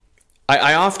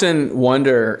I often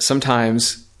wonder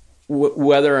sometimes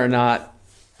whether or not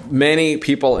many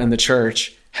people in the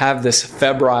church have this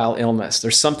febrile illness.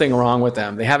 There's something wrong with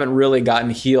them. They haven't really gotten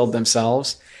healed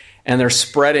themselves, and they're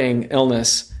spreading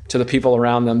illness to the people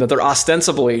around them that they're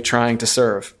ostensibly trying to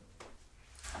serve.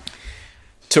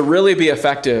 To truly be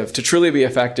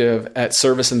effective at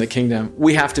service in the kingdom,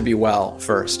 we have to be well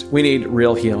first. We need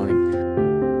real healing.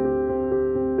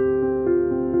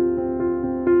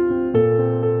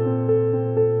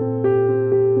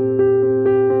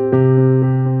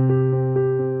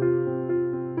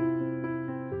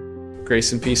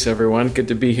 Grace and peace, everyone. Good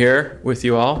to be here with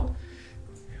you all.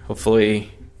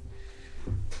 Hopefully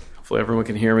everyone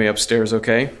can hear me upstairs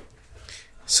okay.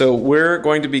 So we're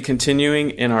going to be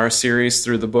continuing in our series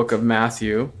through the book of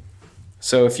Matthew.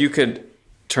 So if you could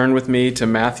turn with me to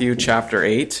Matthew chapter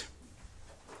 8.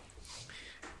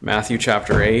 Matthew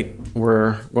chapter 8.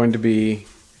 We're going to be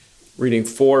reading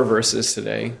 4 verses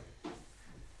today.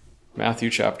 Matthew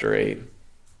chapter 8.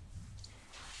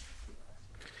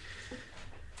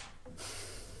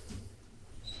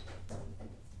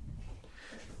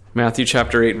 Matthew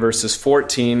chapter 8, verses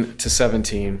 14 to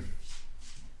 17.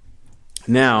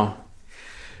 Now,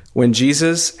 when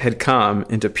Jesus had come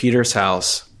into Peter's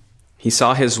house, he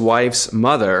saw his wife's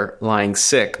mother lying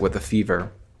sick with a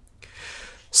fever.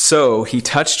 So he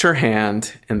touched her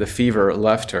hand, and the fever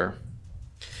left her.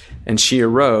 And she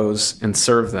arose and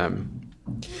served them.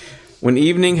 When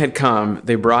evening had come,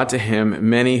 they brought to him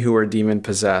many who were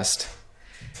demon-possessed.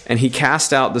 And he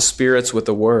cast out the spirits with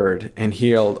a word and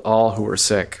healed all who were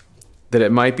sick, that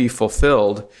it might be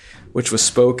fulfilled, which was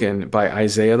spoken by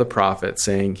Isaiah the prophet,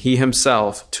 saying, He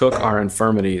himself took our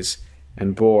infirmities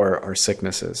and bore our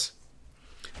sicknesses.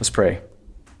 Let's pray.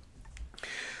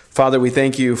 Father, we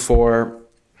thank you for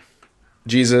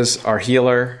Jesus, our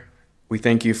healer. We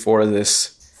thank you for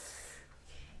this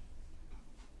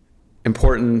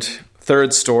important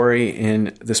third story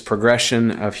in this progression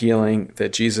of healing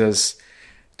that Jesus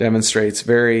demonstrates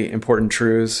very important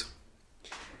truths.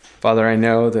 Father, I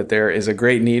know that there is a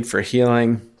great need for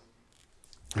healing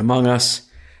among us.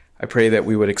 I pray that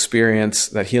we would experience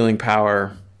that healing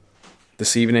power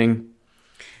this evening.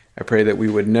 I pray that we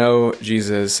would know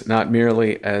Jesus not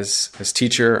merely as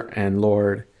teacher and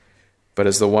Lord, but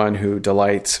as the one who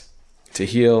delights to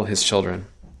heal his children.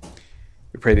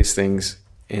 We pray these things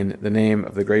in the name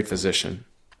of the great physician.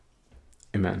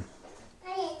 Amen.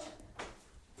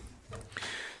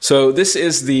 So this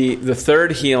is the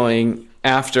third healing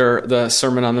after the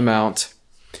Sermon on the Mount.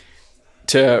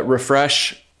 To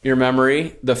refresh your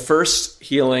memory, the first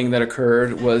healing that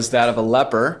occurred was that of a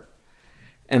leper,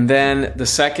 and then the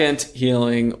second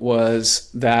healing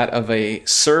was that of a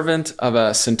servant of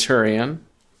a centurion.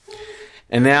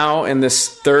 And now in this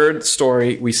third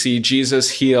story, we see Jesus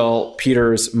heal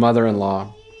Peter's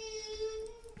mother-in-law.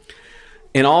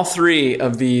 In all three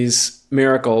of these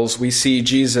miracles, we see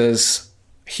Jesus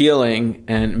healing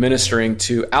and ministering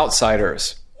to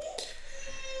outsiders.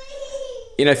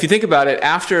 You know, if you think about it,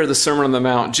 after the Sermon on the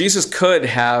Mount, Jesus could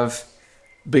have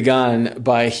begun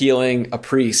by healing a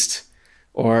priest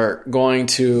or going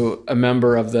to a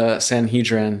member of the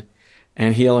Sanhedrin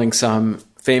and healing some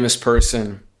famous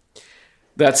person.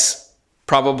 That's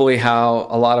probably how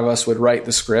a lot of us would write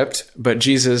the script, but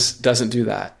Jesus doesn't do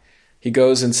that. He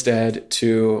goes instead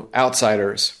to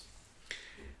outsiders.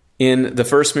 In the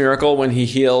first miracle, when he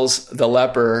heals the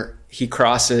leper, he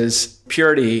crosses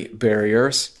purity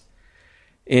barriers.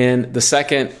 In the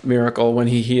second miracle, when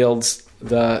he heals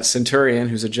the centurion,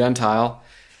 who's a Gentile,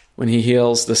 when he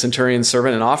heals the centurion's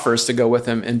servant and offers to go with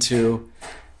him into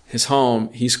his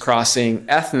home, he's crossing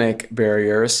ethnic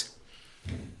barriers.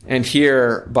 And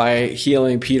here, by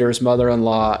healing Peter's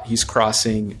mother-in-law, he's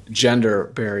crossing gender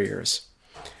barriers.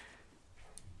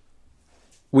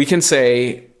 We can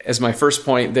say, as my first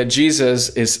point, that Jesus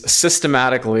is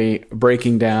systematically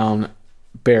breaking down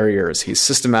barriers. He's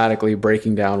systematically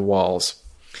breaking down walls.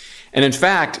 And in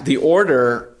fact, the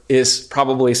order is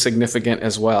probably significant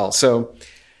as well. So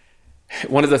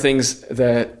one of the things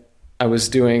that I was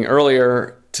doing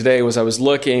earlier today was I was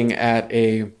looking at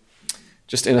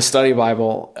just in a study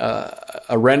Bible,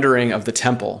 a rendering of the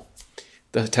temple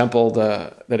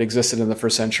that existed in the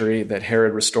first century that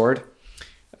Herod restored.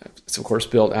 It's, of course,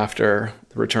 built after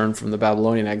the return from the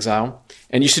Babylonian exile.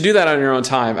 And you should do that on your own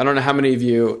time. I don't know how many of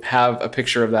you have a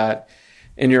picture of that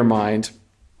in your mind.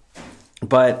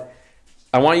 But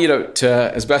I want you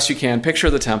to as best you can,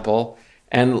 picture the temple.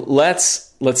 And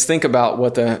let's think about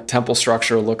what the temple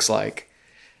structure looks like.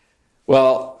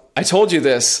 Well, I told you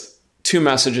this 2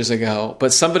 messages ago,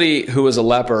 but somebody who was a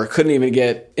leper couldn't even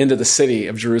get into the city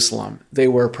of Jerusalem. They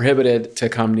were prohibited to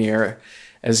come near.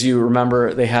 As you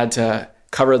remember, they had to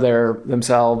cover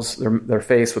their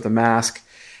face with a mask,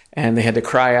 and they had to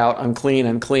cry out, "Unclean,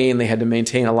 unclean." They had to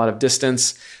maintain a lot of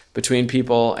distance between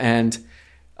people, and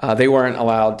they weren't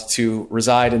allowed to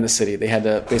reside in the city. They had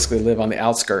to basically live on the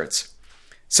outskirts.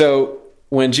 So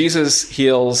when Jesus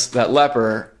heals that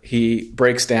leper, he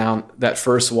breaks down that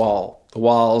first wall, the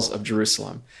walls of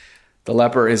Jerusalem. The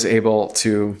leper is able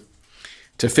to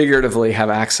figuratively have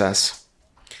access.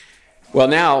 Well,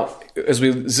 now, as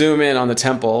we zoom in on the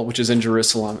temple, which is in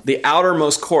Jerusalem, the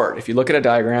outermost court, if you look at a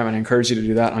diagram, and I encourage you to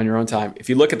do that on your own time, if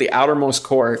you look at the outermost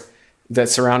court that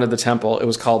surrounded the temple, it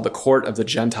was called the court of the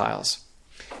Gentiles.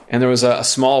 And there was a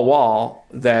small wall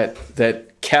that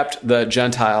kept the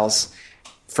Gentiles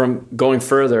from going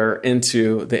further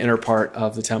into the inner part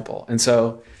of the temple. And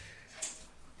so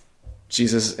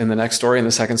Jesus, in the next story, in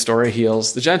the second story,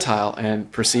 heals the Gentile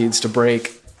and proceeds to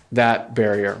break that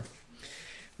barrier.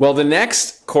 Well, the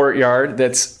next courtyard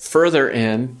that's further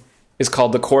in is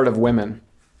called the Court of Women.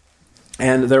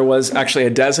 And there was actually a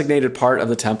designated part of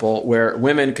the temple where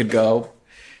women could go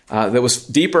that was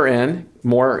deeper in,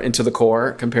 more into the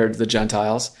core compared to the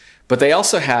Gentiles. But they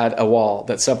also had a wall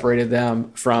that separated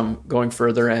them from going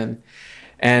further in.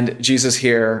 And Jesus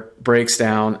here breaks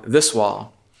down this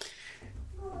wall.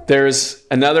 There's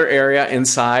another area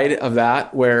inside of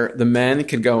that where the men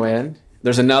could go in.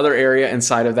 There's another area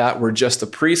inside of that where just the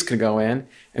priest could go in.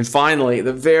 And finally,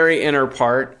 the very inner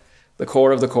part, the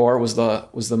core of the core, was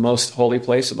the most holy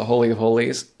place, or the Holy of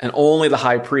Holies. And only the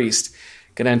high priest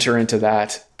could enter into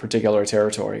that particular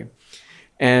territory.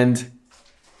 And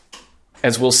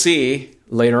as we'll see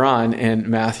later on in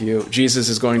Matthew, Jesus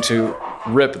is going to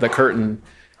rip the curtain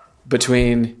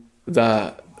between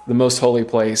the most holy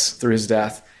place through his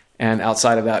death and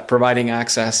outside of that, providing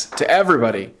access to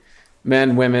everybody,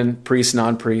 men, women, priests,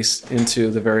 non-priests,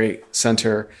 into the very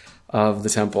center of the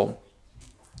temple.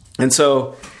 And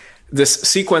so this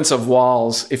sequence of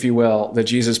walls, if you will, that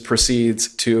Jesus proceeds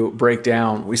to break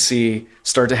down, we see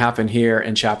start to happen here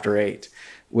in chapter 8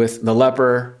 with the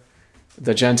leper,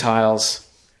 the Gentiles,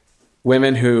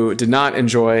 women who did not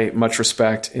enjoy much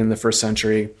respect in the first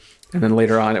century, and then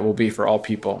later on it will be for all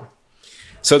people.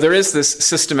 So there is this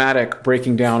systematic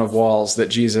breaking down of walls that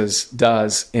Jesus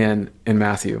does in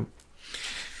Matthew.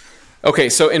 Okay,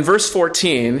 so in verse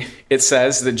 14, it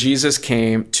says that Jesus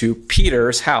came to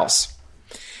Peter's house.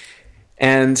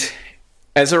 And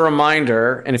as a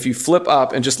reminder, and if you flip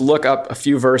up and just look up a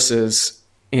few verses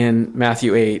in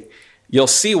Matthew 8, you'll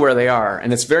see where they are.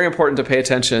 And it's very important to pay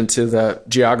attention to the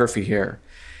geography here.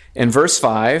 In verse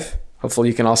 5, hopefully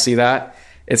you can all see that,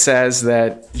 it says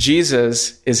that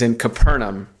Jesus is in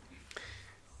Capernaum.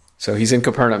 So he's in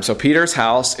Capernaum. So Peter's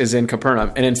house is in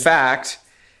Capernaum. And in fact,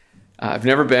 I've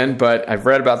never been, but I've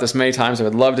read about this many times. I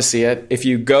would love to see it. If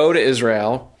you go to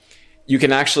Israel, you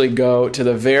can actually go to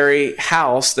the very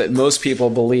house that most people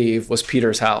believe was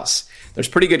Peter's house. There's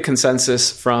pretty good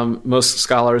consensus from most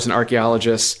scholars and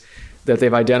archaeologists that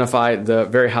they've identified the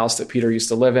very house that Peter used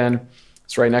to live in.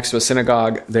 It's right next to a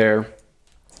synagogue there.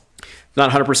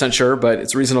 Not 100% sure, but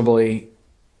it's reasonably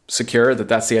secure that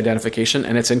that's the identification,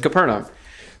 and it's in Capernaum.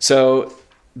 So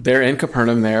they're in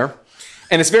Capernaum there.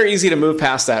 And it's very easy to move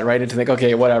past that, right? And to think,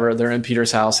 okay, whatever, they're in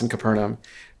Peter's house in Capernaum.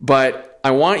 But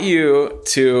I want you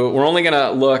to, we're only going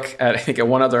to look at, I think, at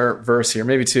one other verse here,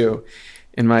 maybe two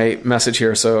in my message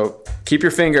here. So keep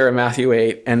your finger in Matthew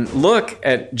 8 and look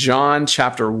at John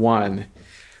chapter 1.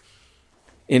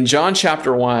 In John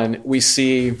chapter 1, we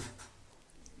see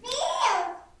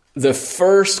the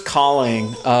first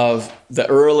calling of the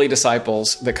early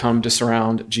disciples that come to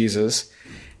surround Jesus.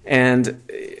 And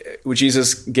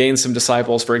Jesus gains some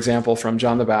disciples, for example, from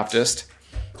John the Baptist.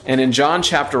 And in John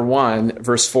chapter 1,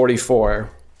 verse 44,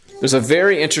 there's a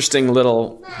very interesting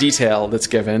little detail that's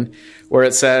given where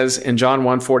it says in John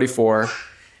 1:44,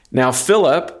 "Now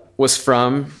Philip was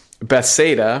from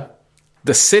Bethsaida,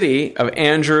 the city of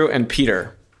Andrew and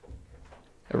Peter."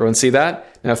 Everyone see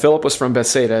that? Now Philip was from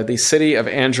Bethsaida, the city of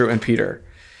Andrew and Peter.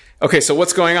 Okay, so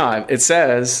what's going on? It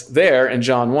says there in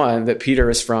John 1 that Peter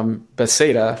is from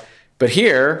Bethsaida, but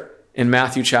here in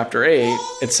Matthew chapter 8,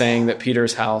 it's saying that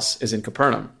Peter's house is in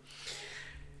Capernaum.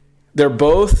 They're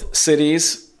both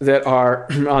cities that are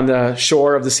on the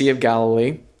shore of the Sea of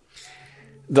Galilee.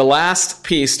 The last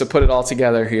piece to put it all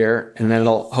together here, and then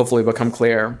it'll hopefully become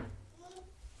clear.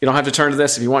 You don't have to turn to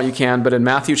this. If you want, you can. But in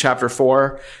Matthew chapter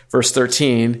 4, verse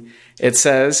 13, it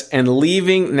says, "And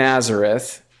leaving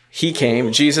Nazareth,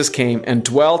 Jesus came and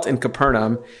dwelt in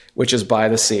Capernaum, which is by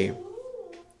the sea."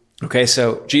 Okay,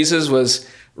 so Jesus was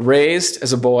raised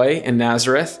as a boy in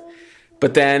Nazareth,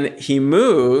 but then he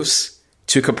moves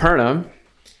to Capernaum,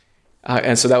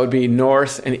 And so that would be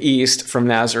north and east from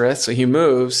Nazareth. So he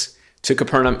moves to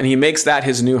Capernaum, and he makes that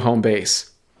his new home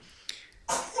base.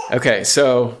 Okay,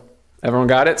 so everyone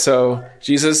got it? So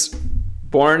Jesus,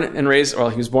 born and raised, well,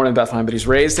 he was born in Bethlehem, but he's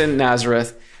raised in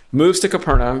Nazareth, moves to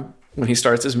Capernaum when he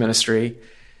starts his ministry.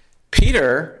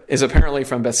 Peter is apparently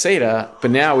from Bethsaida,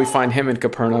 but now we find him in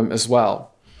Capernaum as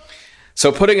well.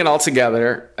 So putting it all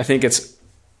together, I think it's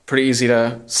pretty easy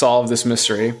to solve this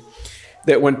mystery,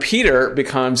 that when Peter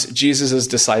becomes Jesus'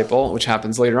 disciple, which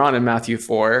happens later on in Matthew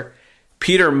 4,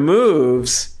 Peter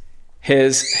moves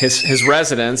his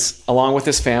residence along with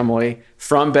his family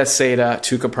from Bethsaida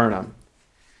to Capernaum.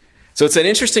 So it's an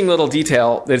interesting little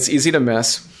detail that it's easy to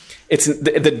miss. It's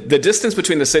the distance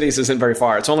between the cities isn't very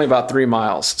far. It's only about 3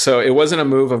 miles. So it wasn't a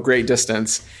move of great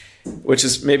distance, which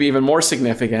is maybe even more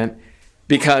significant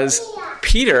because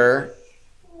Peter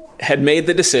had made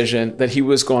the decision that he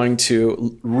was going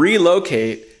to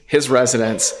relocate his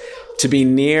residence to be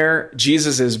near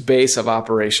Jesus' base of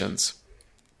operations.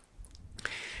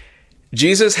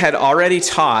 Jesus had already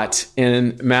taught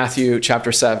in Matthew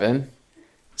chapter 7,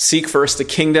 seek first the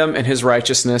kingdom and his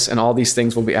righteousness, and all these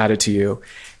things will be added to you.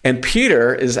 And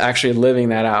Peter is actually living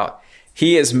that out.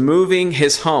 He is moving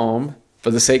his home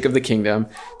for the sake of the kingdom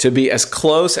to be as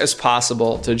close as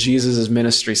possible to Jesus'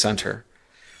 ministry center.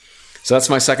 So that's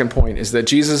my second point, is that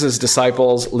Jesus'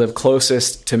 disciples live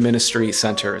closest to ministry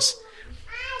centers.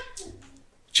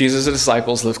 Jesus'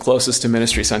 disciples live closest to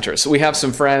ministry centers. So we have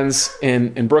some friends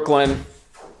in Brooklyn.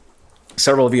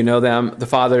 Several of you know them. The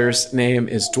father's name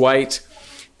is Dwight,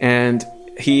 and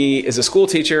he is a school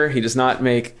teacher. He does not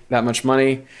make that much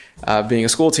money being a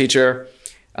school teacher.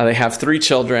 They have 3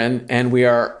 children, and we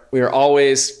are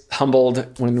always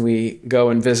humbled when we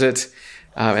go and visit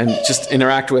and just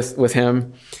interact with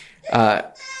him.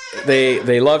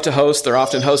 They love to host. They're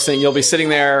often hosting. You'll be sitting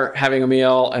there having a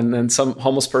meal, and then some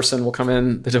homeless person will come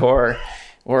in the door,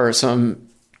 or some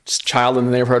child in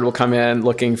the neighborhood will come in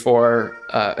looking for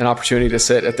an opportunity to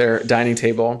sit at their dining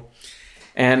table.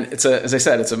 And as I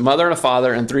said, it's a mother and a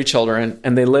father and 3 children,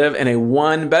 and they live in a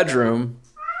 1-bedroom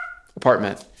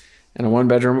apartment.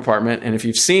 And if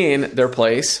you've seen their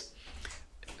place,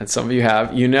 and some of you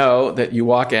have, you know that you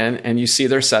walk in and you see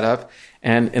their setup.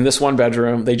 And in this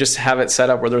 1-bedroom, they just have it set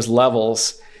up where there's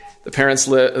levels. The parents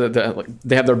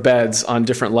they have their beds on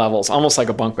different levels, almost like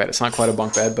a bunk bed. It's not quite a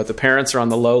bunk bed, but the parents are on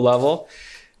the low level.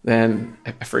 Then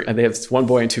they have 1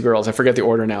 boy and 2 girls. I forget the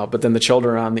order now, but then the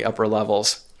children are on the upper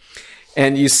levels.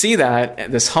 And you see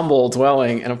that, this humble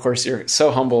dwelling, and of course you're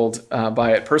so humbled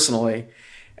by it personally.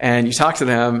 And you talk to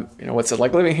them, what's it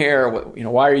like living here?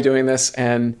 Why are you doing this?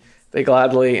 And they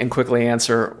gladly and quickly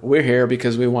answer, we're here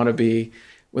because we want to be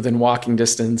within walking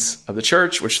distance of the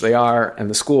church, which they are, and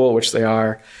the school, which they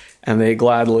are, and they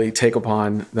gladly take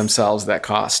upon themselves that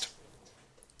cost.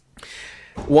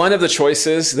 One of the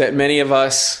choices that many of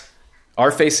us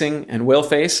are facing and will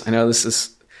face,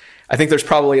 I think there's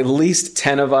probably at least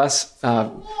 10 of us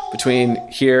between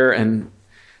here and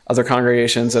other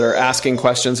congregations that are asking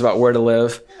questions about where to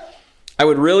live. I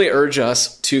would really urge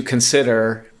us to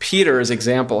consider Peter's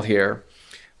example here,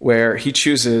 where he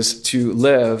chooses to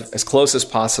live as close as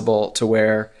possible to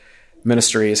where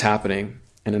ministry is happening.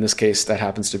 And in this case, that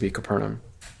happens to be Capernaum.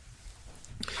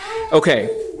 Okay,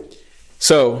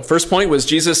 so first point was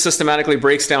Jesus systematically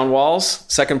breaks down walls.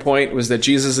 Second point was that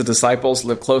Jesus' disciples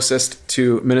live closest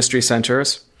to ministry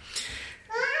centers.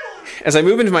 As I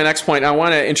move into my next point, I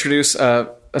want to introduce an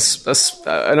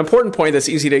important point that's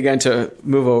easy to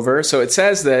move over. So it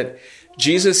says that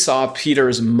Jesus saw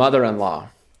Peter's mother-in-law.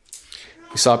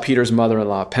 We saw Peter's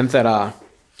mother-in-law, Penthera.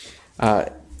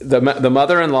 The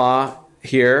mother-in-law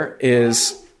here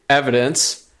is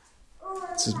evidence.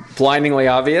 It's blindingly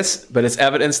obvious, but it's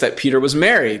evidence that Peter was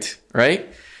married, right?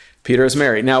 Peter is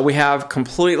married. Now, we have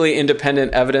completely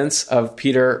independent evidence of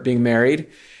Peter being married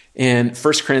in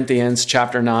 1 Corinthians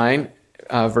chapter 9,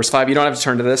 verse 5. You don't have to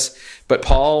turn to this, but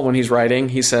Paul, when he's writing,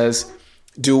 he says,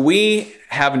 do we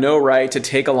have no right to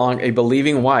take along a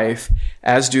believing wife,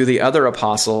 as do the other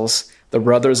apostles, the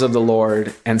brothers of the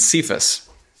Lord, and Cephas?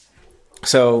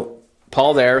 So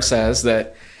Paul there says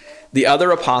that the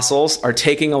other apostles are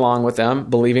taking along with them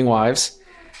believing wives,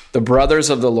 the brothers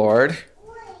of the Lord,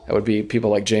 that would be people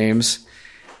like James,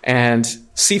 and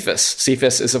Cephas.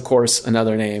 Cephas is, of course,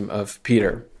 another name of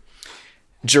Peter.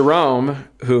 Jerome,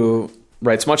 who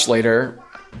writes much later,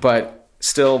 but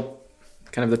still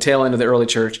kind of the tail end of the early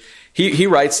church, he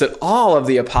writes that all of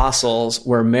the apostles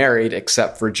were married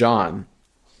except for John.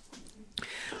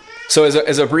 So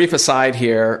as a brief aside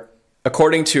here,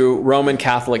 according to Roman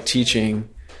Catholic teaching,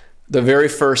 the very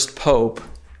first pope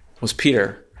was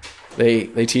Peter.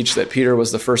 They teach that Peter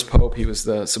was the first pope. He was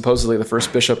supposedly the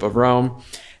first bishop of Rome.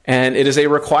 And it is a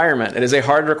requirement. It is a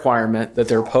hard requirement that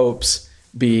their popes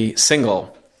be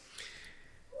single.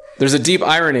 There's a deep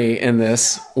irony in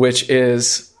this, which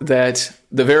is that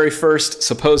the very first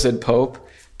supposed pope,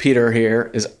 Peter here,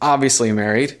 is obviously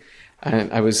married.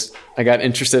 And I got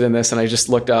interested in this, and I just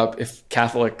looked up if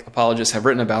Catholic apologists have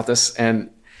written about this. And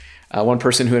one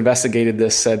person who investigated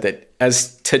this said that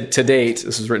as to date,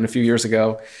 this was written a few years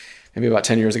ago, maybe about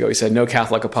 10 years ago, he said no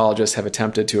Catholic apologists have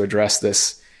attempted to address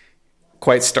this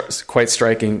quite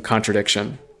striking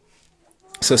contradiction.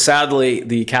 So sadly,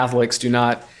 the Catholics do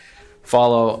not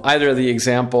follow either the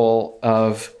example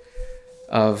of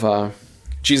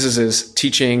Jesus'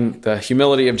 teaching, the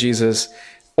humility of Jesus,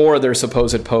 or their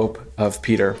supposed pope of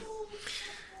Peter.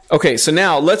 Okay, so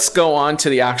now let's go on to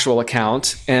the actual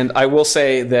account. And I will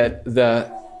say that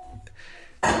the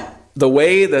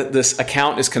way that this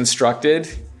account is constructed,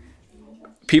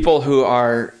 people who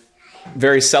are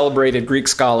very celebrated Greek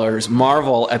scholars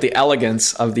marvel at the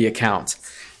elegance of the account.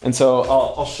 And so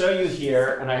I'll show you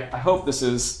here, and I hope this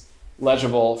is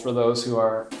legible for those who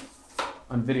are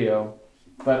on video,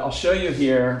 but I'll show you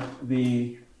here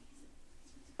the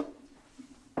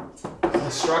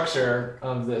structure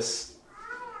of this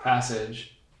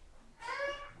passage.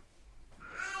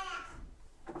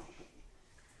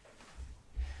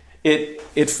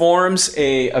 It forms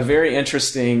a very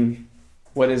interesting,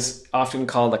 what is often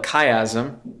called a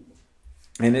chiasm,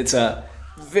 and it's a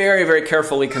very, very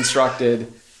carefully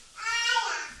constructed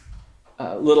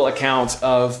little account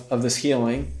of this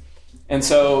healing. And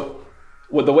so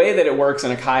the way that it works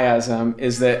in a chiasm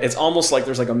is that it's almost like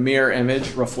there's like a mirror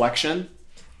image reflection.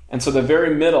 And so the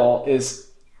very middle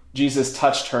is Jesus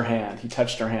touched her hand. He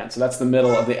touched her hand. So that's the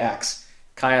middle of the X.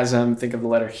 Chiasm, think of the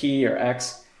letter he or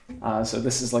X. So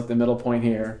this is like the middle point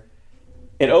here.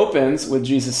 It opens with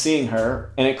Jesus seeing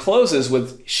her, and it closes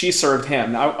with she served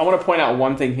him. Now, I want to point out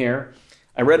one thing here.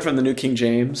 I read from the New King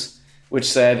James, which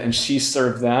said, and she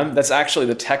served them. That's actually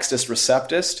the Textus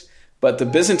Receptus, but the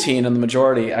Byzantine and the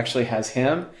majority actually has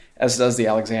him, as does the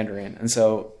Alexandrian. And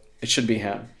so it should be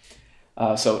him.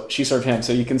 So she served him.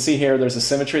 So you can see here, there's a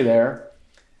symmetry there.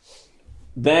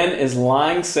 Then is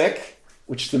lying sick,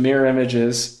 which the mirror image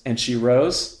is, and she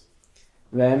rose.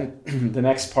 Then the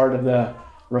next part of the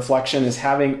reflection is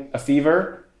having a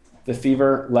fever. The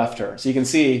fever left her. So you can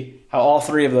see how all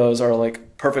three of those are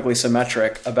like perfectly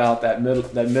symmetric about that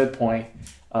midpoint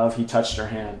of he touched her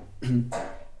hand.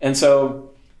 And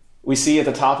so we see at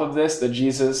the top of this that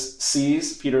Jesus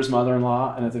sees Peter's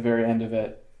mother-in-law, and at the very end of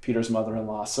it, Peter's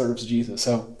mother-in-law serves Jesus.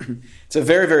 So it's a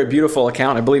very, very beautiful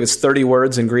account. I believe it's 30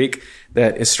 words in Greek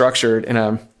that is structured in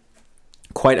a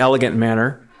quite elegant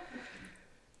manner.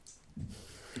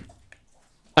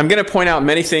 I'm going to point out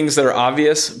many things that are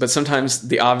obvious, but sometimes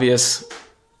the obvious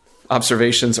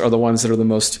observations are the ones that are the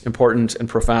most important and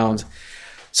profound.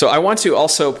 So I want to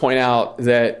also point out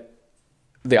that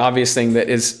the obvious thing that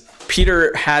is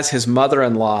Peter has his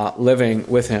mother-in-law living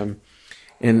with him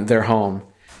in their home.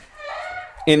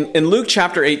 In Luke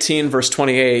chapter 18, verse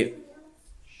 28,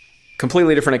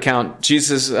 completely different account,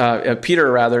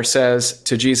 Peter says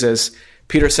to Jesus,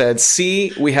 Peter said,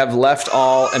 "See, we have left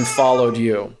all and followed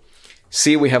you."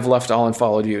 See, we have left all and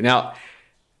followed you. Now,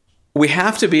 we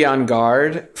have to be on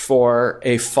guard for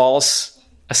a false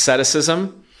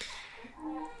asceticism.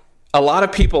 A lot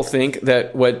of people think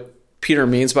that what Peter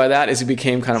means by that is he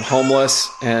became kind of homeless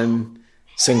and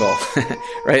single,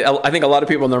 right? I think a lot of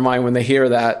people in their mind, when they hear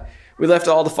that, we left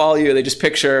all to follow you, they just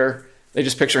picture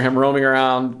him roaming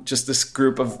around, just this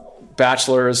group of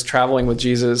bachelors traveling with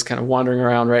Jesus, kind of wandering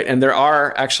around, right? And there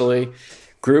are actually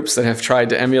groups that have tried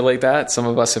to emulate that. Some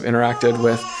of us have interacted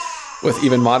with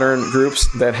even modern groups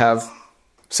that have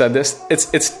said this.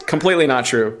 It's completely not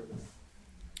true.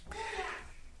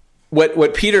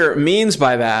 What Peter means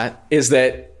by that is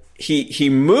that he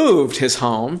moved his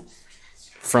home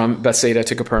from Bethsaida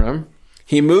to Capernaum.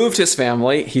 He moved his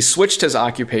family. He switched his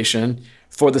occupation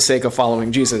for the sake of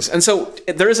following Jesus. And so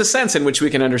there is a sense in which we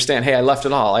can understand, hey, I left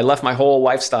it all. I left my whole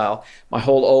lifestyle, my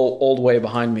whole old way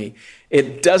behind me.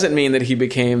 It doesn't mean that he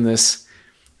became this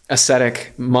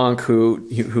ascetic monk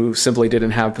who simply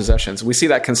didn't have possessions. We see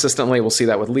that consistently. We'll see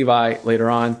that with Levi later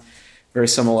on. Very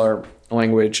similar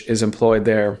language is employed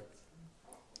there.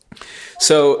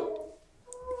 So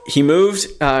he moved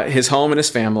his home and his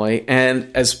family,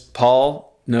 and as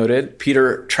Paul noted,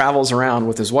 Peter travels around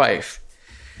with his wife.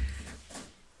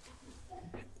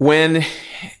 When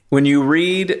you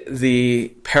read the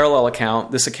parallel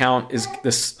account,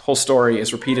 this whole story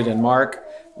is repeated in Mark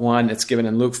 1. It's given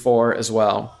in Luke 4 as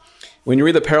well. When you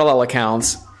read the parallel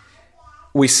accounts,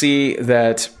 we see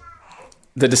that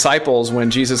the disciples, when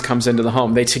Jesus comes into the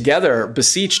home, they together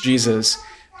beseech Jesus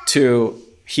to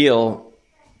heal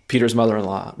Peter's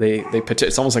mother-in-law.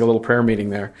 It's almost like a little prayer meeting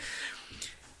there.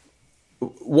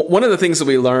 One of the things that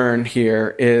we learn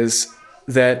here is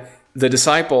that the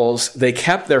disciples, they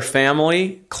kept their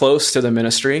family close to the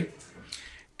ministry,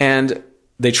 and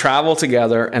they traveled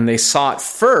together, and they sought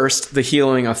first the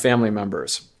healing of family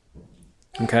members.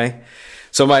 Okay?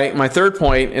 So my third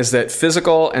point is that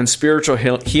physical and spiritual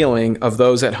healing of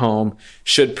those at home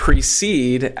should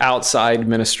precede outside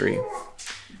ministry.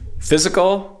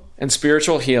 Physical and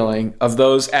spiritual healing of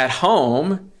those at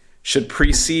home should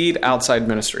precede outside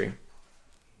ministry.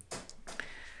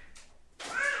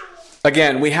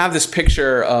 Again, we have this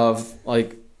picture of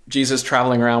like Jesus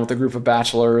traveling around with a group of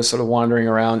bachelors, sort of wandering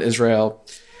around Israel.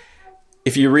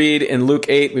 If you read in Luke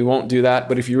 8, we won't do that,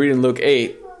 but if you read in Luke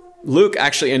 8, Luke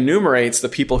actually enumerates the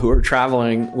people who were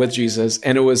traveling with Jesus,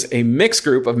 and it was a mixed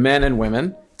group of men and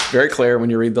women. Very clear when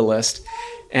you read the list.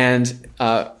 And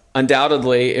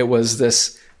undoubtedly, it was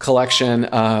this collection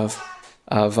of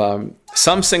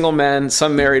some single men,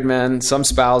 some married men, some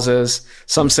spouses,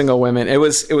 some single women. It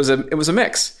was a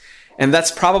mix. And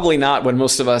that's probably not what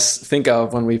most of us think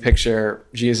of when we picture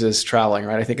Jesus traveling,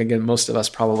 right? I think, again, most of us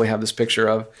probably have this picture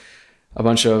of a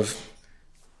bunch of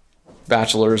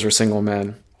bachelors or single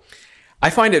men. I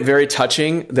find it very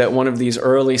touching that one of these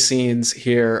early scenes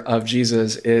here of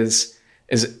Jesus is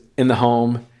in the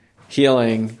home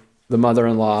healing the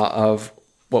mother-in-law of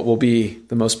what will be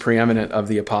the most preeminent of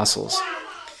the apostles.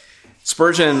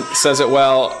 Spurgeon says it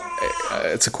well.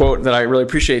 It's a quote that I really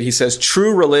appreciate. He says,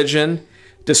 "True religion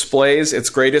displays its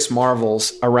greatest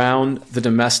marvels around the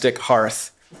domestic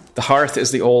hearth." The hearth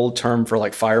is the old term for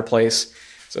like fireplace.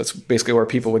 So it's basically where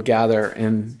people would gather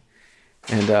and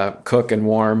cook and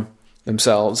warm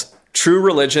themselves. True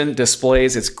religion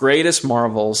displays its greatest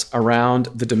marvels around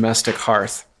the domestic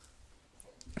hearth.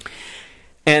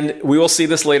 And we will see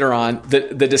this later on.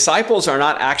 The disciples are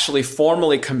not actually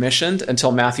formally commissioned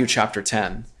until Matthew chapter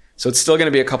 10. So it's still going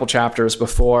to be a couple chapters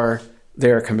before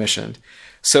they're commissioned.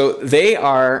 So they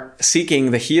are seeking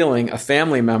the healing of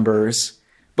family members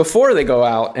before they go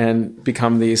out and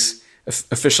become these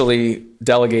officially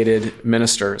delegated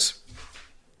ministers.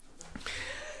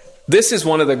 This is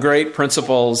one of the great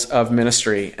principles of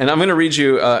ministry. And I'm going to read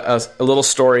you a little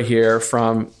story here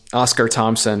from Oscar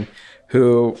Thompson,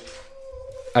 who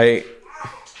I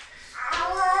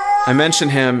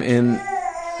mentioned him in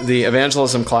the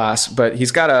evangelism class, but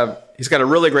he's got a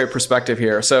really great perspective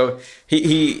here. So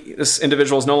this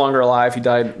individual is no longer alive. He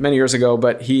died many years ago,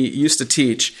 but he used to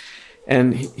teach.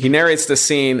 And he narrates the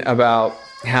scene about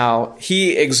how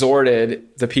he exhorted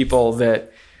the people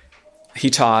that he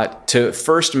taught to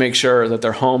first make sure that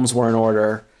their homes were in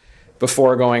order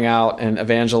before going out and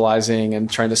evangelizing and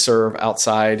trying to serve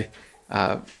outside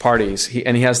parties. He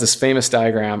has this famous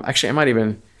diagram.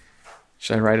 Actually,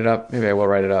 should I write it up? Maybe I will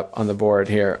write it up on the board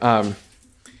here.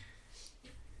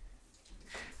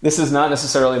 This is not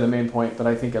necessarily the main point, but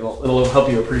I think it'll help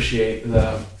you appreciate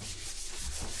the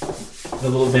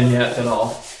little vignette that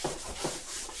I'll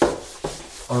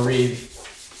read.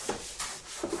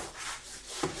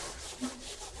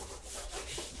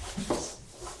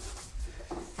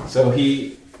 So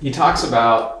he talks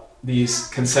about these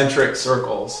concentric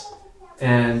circles,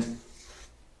 and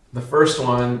the first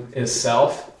one is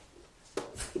self.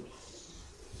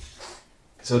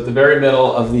 So at the very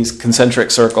middle of these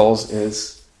concentric circles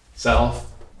is self,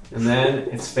 and then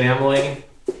it's family,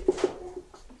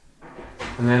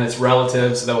 and then it's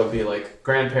relatives. So that would be like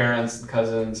grandparents and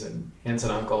cousins and aunts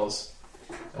and uncles,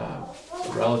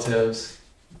 relatives.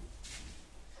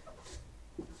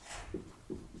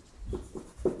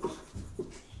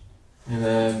 And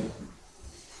then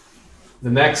the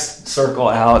next circle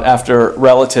out after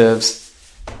relatives,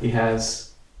 he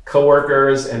has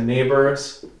coworkers and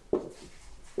neighbors.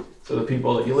 So the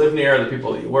people that you live near, the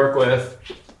people that you work with.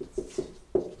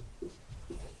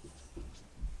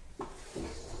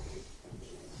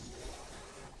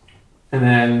 And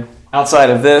then outside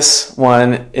of this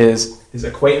one is his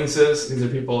acquaintances. These are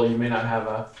people you may not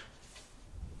have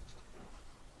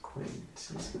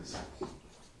acquaintances.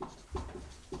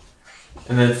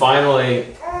 And then finally,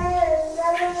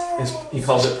 he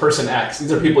calls it person X.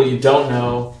 These are people you don't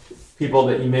know, people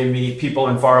that you may meet, people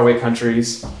in faraway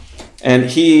countries. And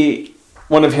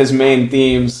one of his main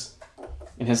themes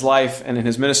in his life and in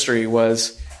his ministry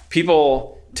was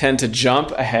people tend to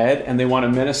jump ahead and they want to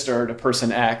minister to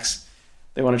person X.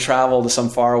 They want to travel to some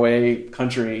faraway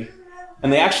country.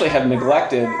 And they actually have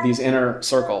neglected these inner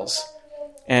circles.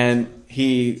 And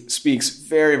he speaks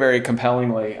very, very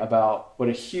compellingly about what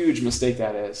a huge mistake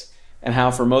that is. and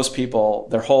how for most people,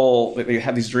 they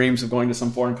have these dreams of going to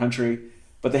some foreign country,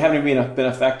 but they haven't even been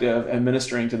effective at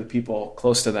ministering to the people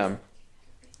close to them.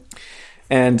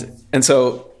 And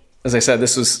so, as I said,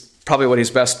 this was probably what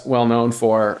he's best well known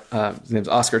for. His name's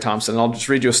Oscar Thompson. And I'll just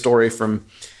read you a story from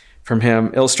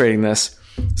him illustrating this.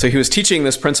 So he was teaching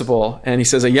this principle, and he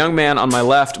says, a young man on my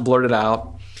left blurted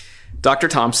out, Dr.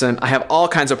 Thompson, I have all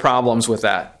kinds of problems with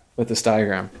this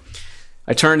diagram.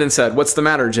 I turned and said, what's the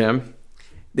matter, Jim?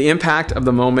 The impact of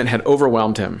the moment had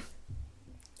overwhelmed him.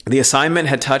 The assignment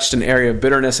had touched an area of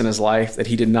bitterness in his life that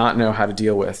he did not know how to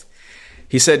deal with.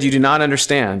 He said, you do not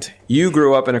understand. You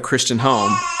grew up in a Christian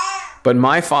home, but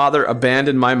my father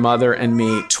abandoned my mother and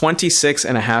me 26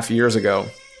 and a half years ago.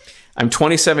 I'm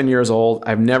 27 years old.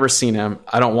 I've never seen him.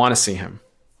 I don't want to see him.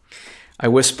 I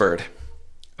whispered,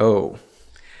 oh,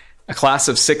 a class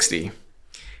of 60.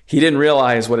 He didn't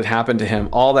realize what had happened to him.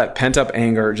 All that pent-up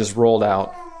anger just rolled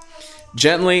out.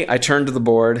 Gently, I turned to the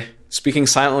board. Speaking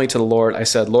silently to the Lord, I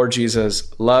said, Lord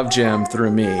Jesus, love Jim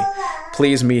through me.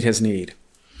 Please meet his need.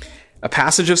 A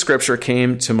passage of scripture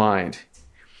came to mind.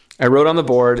 I wrote on the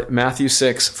board Matthew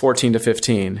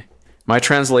 6:14-15. My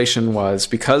translation was,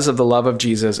 because of the love of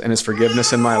Jesus and his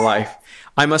forgiveness in my life,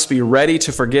 I must be ready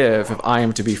to forgive if I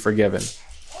am to be forgiven.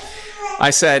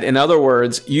 I said, in other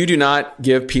words, you do not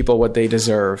give people what they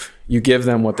deserve. You give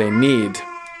them what they need.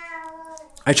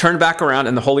 I turned back around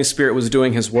and the Holy Spirit was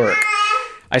doing his work.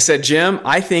 I said, Jim,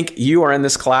 I think you are in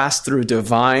this class through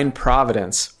divine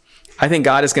providence. I think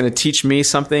God is going to teach me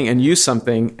something and you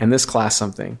something and this class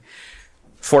something.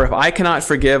 For if I cannot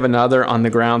forgive another on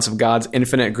the grounds of God's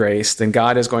infinite grace, then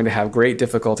God is going to have great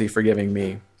difficulty forgiving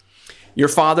me. Your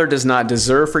father does not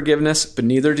deserve forgiveness, but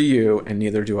neither do you, and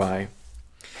neither do I.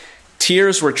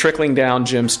 Tears were trickling down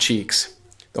Jim's cheeks.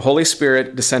 The Holy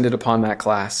Spirit descended upon that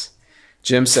class.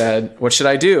 Jim said, what should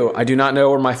I do? I do not know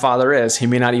where my father is. He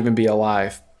may not even be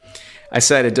alive. I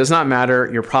said, it does not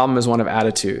matter. Your problem is one of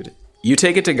attitude. You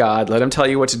take it to God, let him tell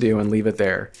you what to do, and leave it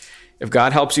there. If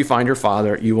God helps you find your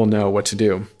father, you will know what to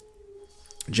do.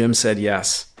 Jim said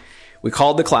yes. We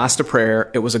called the class to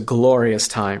prayer. It was a glorious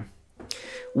time.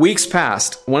 Weeks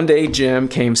passed. One day, Jim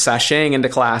came sashaying into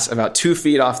class about 2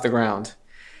 feet off the ground.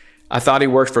 I thought he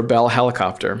worked for Bell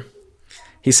Helicopter.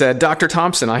 He said, Dr.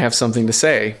 Thompson, I have something to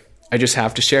say. I just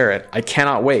have to share it. I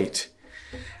cannot wait.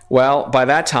 Well, by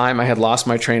that time, I had lost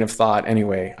my train of thought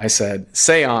anyway. I said,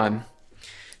 say on.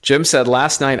 Jim said,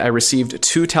 last night I received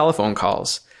 2 telephone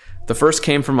calls. The first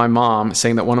came from my mom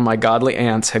saying that one of my godly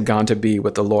aunts had gone to be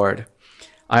with the Lord.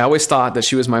 I always thought that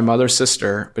she was my mother's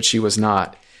sister, but she was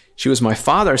not. She was my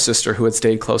father's sister who had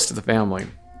stayed close to the family.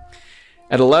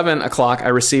 At 11 o'clock, I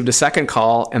received a second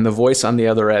call, and the voice on the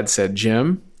other end said,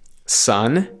 Jim,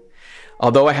 son,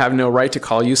 although I have no right to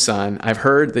call you son, I've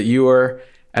heard that you are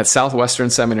at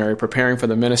Southwestern Seminary preparing for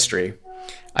the ministry.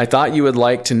 I thought you would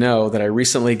like to know that I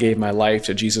recently gave my life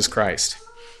to Jesus Christ.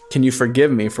 Can you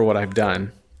forgive me for what I've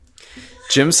done?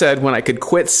 Jim said, when I could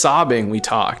quit sobbing, we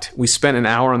talked. We spent an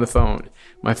hour on the phone.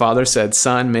 My father said,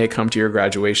 son, may I come to your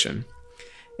graduation?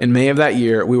 In May of that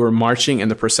year, we were marching in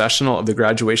the processional of the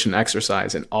graduation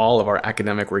exercise in all of our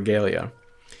academic regalia.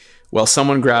 Well,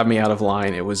 someone grabbed me out of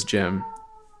line. It was Jim.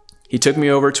 He took me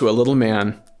over to a little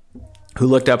man who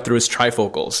looked up through his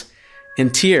trifocals. In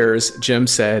tears, Jim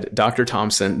said, Dr.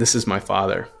 Thompson, this is my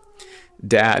father.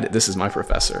 Dad, this is my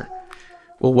professor.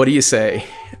 Well, what do you say?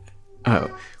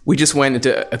 We just went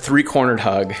into a 3-cornered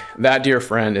hug. That, dear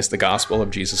friend, is the gospel of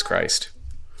Jesus Christ.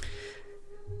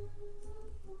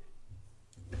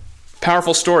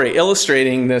 Powerful story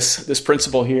illustrating this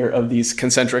principle here of these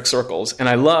concentric circles. And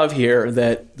I love here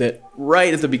that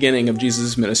right at the beginning of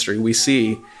Jesus' ministry, we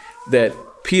see that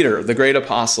Peter, the great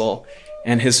apostle,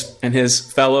 and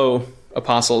his fellow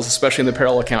apostles, especially in the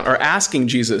parallel account, are asking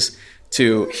Jesus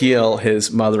to heal his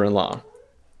mother-in-law.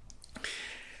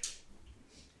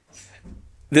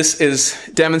 This is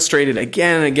demonstrated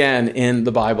again and again in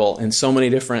the Bible in so many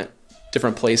different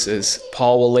places.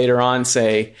 Paul will later on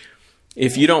say,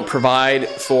 if you don't provide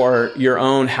for your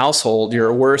own household,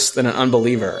 you're worse than an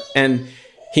unbeliever. And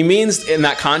he means in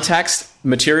that context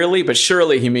materially, but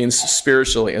surely he means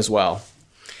spiritually as well.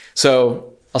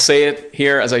 So I'll say it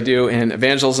here as I do in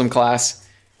evangelism class.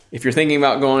 If you're thinking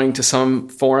about going to some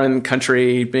foreign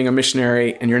country, being a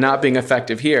missionary, and you're not being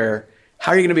effective here,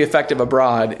 how are you going to be effective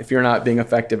abroad if you're not being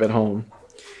effective at home?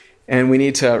 And we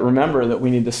need to remember that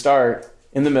we need to start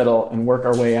in the middle and work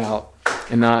our way out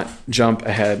and not jump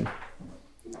ahead.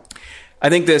 I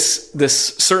think this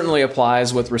certainly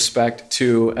applies with respect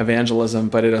to evangelism,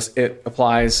 but it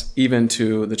applies even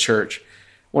to the church.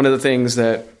 One of the things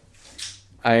that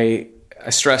I I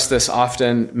stress this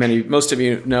often. Most of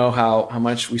you know how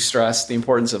much we stress the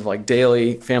importance of like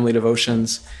daily family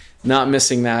devotions, not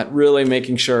missing that, really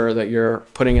making sure that you're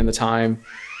putting in the time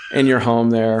in your home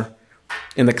there,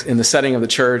 in the setting of the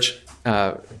church,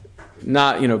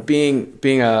 not being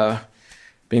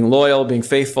loyal, being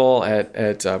faithful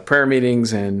at prayer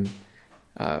meetings and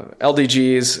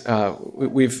LDGs.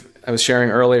 I was sharing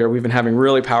earlier, we've been having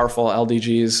really powerful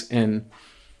LDGs in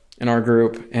our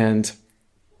group, and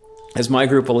as my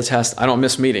group will attest, I don't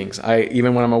miss meetings.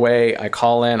 Even when I'm away, I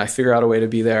call in, I figure out a way to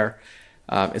be there.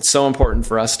 It's so important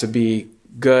for us to be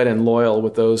good and loyal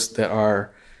with those that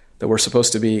we're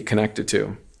supposed to be connected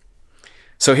to.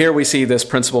 So here we see this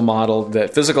principle modeled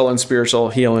that physical and spiritual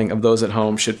healing of those at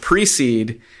home should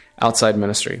precede outside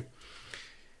ministry.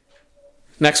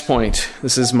 Next point.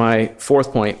 This is my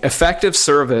fourth point. Effective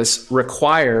service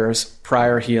requires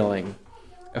prior healing.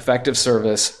 Effective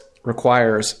service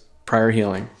requires prior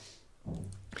healing.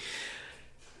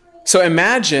 So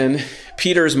imagine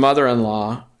Peter's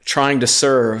mother-in-law trying to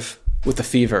serve with a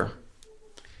fever.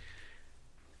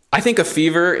 I think a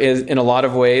fever is, in a lot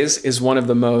of ways, is one of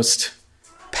the most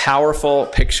powerful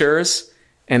pictures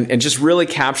and just really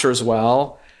captures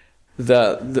well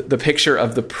the picture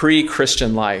of the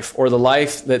pre-Christian life, or the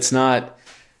life that's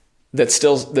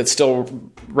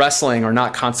still wrestling or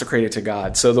not consecrated to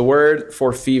God. So the word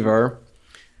for fever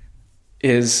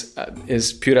is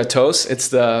pyratos.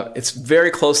 It's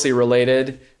very closely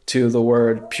related to the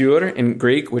word pure in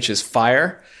Greek, which is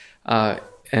fire,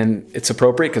 and it's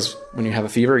appropriate because when you have a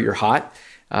fever, you're hot.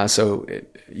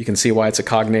 You can see why it's a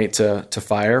cognate to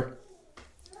fire.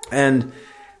 And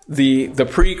the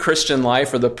pre-Christian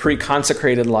life, or the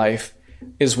pre-consecrated life,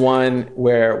 is one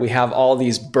where we have all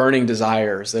these burning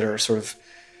desires that are sort of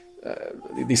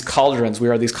these cauldrons. We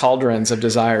are these cauldrons of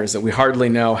desires that we hardly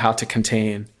know how to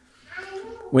contain.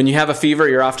 When you have a fever,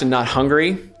 you're often not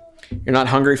hungry. You're not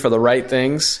hungry for the right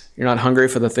things. You're not hungry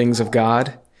for the things of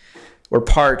God. We're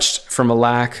parched from a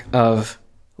lack of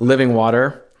living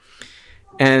water.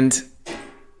 And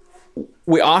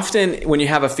we often, when you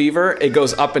have a fever, it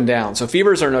goes up and down. So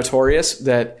fevers are notorious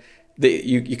that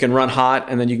you can run hot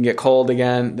and then you can get cold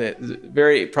again.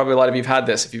 Probably a lot of you have had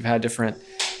this if you've had different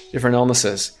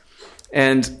illnesses.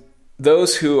 And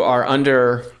those who are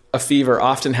under a fever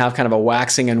often have kind of a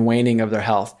waxing and waning of their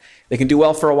health. They can do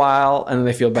well for a while and then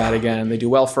they feel bad again. They do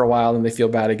well for a while and they feel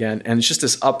bad again. And it's just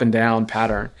this up and down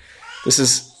pattern. This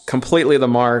is completely the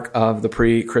mark of the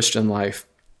pre-Christian life.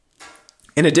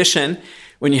 In addition,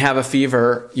 when you have a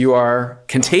fever, you are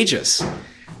contagious.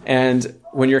 And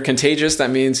when you're contagious, that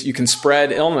means you can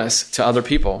spread illness to other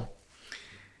people.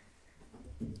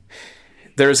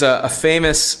 There's a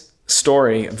famous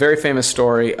story, a very famous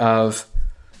story of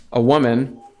a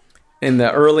woman in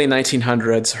the early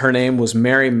 1900s. Her name was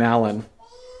Mary Mallon.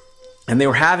 And they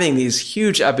were having these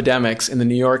huge epidemics in the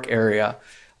New York area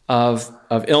of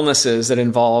illnesses that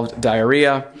involved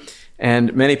diarrhea.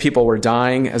 And many people were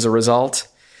dying as a result.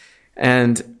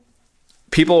 And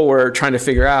people were trying to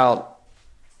figure out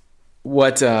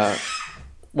what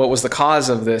was the cause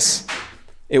of this.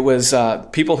 It was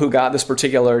people who got this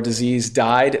particular disease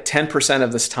died 10%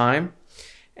 of this time,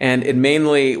 and it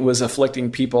mainly was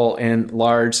afflicting people in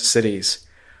large cities.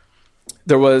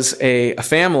 There was a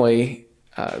family,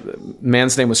 the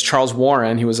man's name was Charles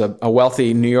Warren. He was a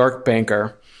wealthy New York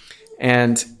banker,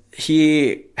 and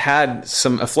he had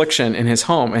some affliction in his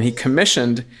home, and he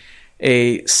commissioned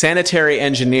a sanitary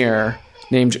engineer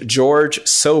named George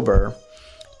Sober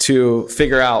to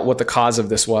figure out what the cause of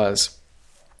this was.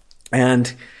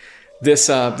 And this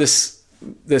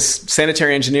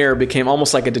sanitary engineer became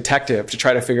almost like a detective to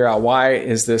try to figure out, why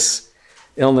is this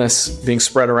illness being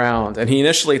spread around? And he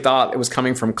initially thought it was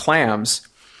coming from clams,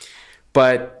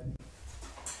 but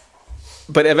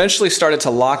eventually started to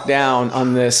lock down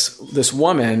on this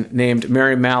woman named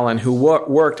Mary Mallon, who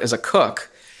worked as a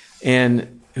cook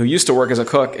who used to work as a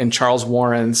cook in Charles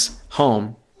Warren's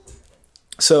home.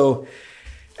 So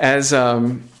as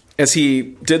he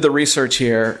did the research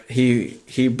here,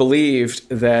 he believed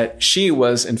that she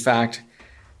was, in fact,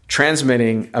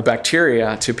 transmitting a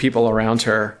bacteria to people around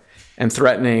her and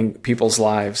threatening people's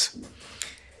lives.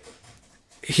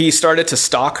 He started to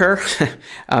stalk her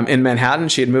in Manhattan.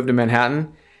 She had moved to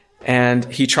Manhattan. And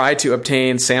he tried to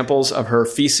obtain samples of her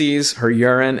feces, her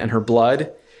urine, and her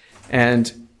blood.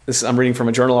 And I'm reading from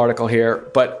a journal article here,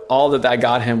 but all that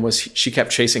got him was she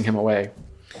kept chasing him away.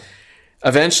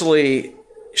 Eventually,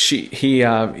 he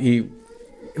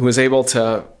was able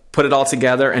to put it all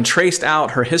together and traced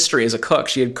out her history as a cook.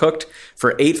 She had cooked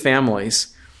for 8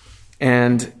 families,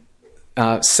 and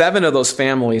 7 of those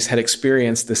families had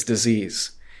experienced this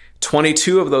disease.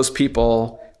 22 of those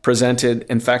people presented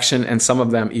infection, and some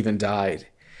of them even died.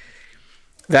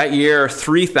 That year,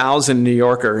 3,000 New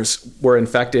Yorkers were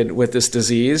infected with this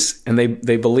disease, and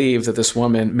they believed that this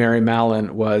woman, Mary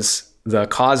Mallon, was the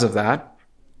cause of that.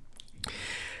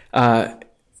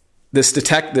 This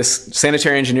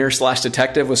sanitary engineer /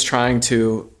 detective was trying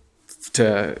to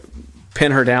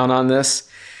pin her down on this.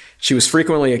 She was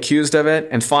frequently accused of it,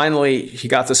 and finally, he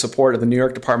got the support of the New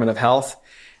York Department of Health,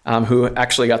 who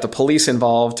actually got the police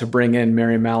involved to bring in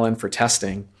Mary Mallon for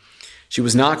testing. She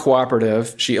was not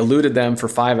cooperative. She eluded them for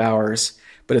 5 hours,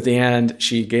 but at the end,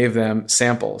 she gave them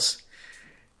samples.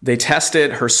 They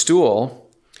tested her stool,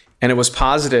 and it was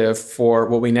positive for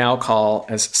what we now call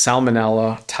as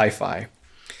Salmonella typhi.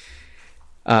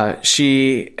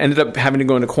 She ended up having to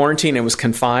go into quarantine and was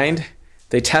confined.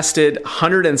 They tested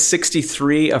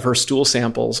 163 of her stool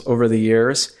samples over the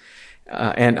years,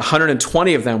 and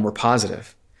 120 of them were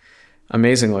positive,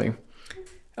 amazingly.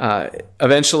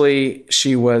 Eventually,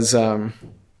 she was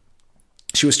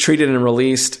treated and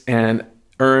released and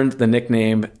earned the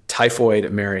nickname Typhoid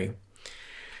Mary.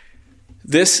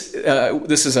 This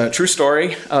is a true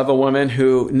story of a woman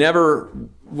who never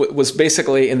was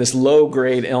basically in this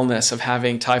low-grade illness of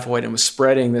having typhoid and was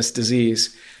spreading this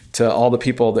disease to all the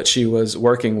people that she was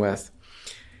working with.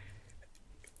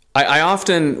 I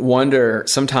often wonder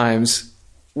sometimes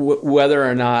whether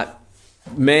or not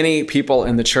many people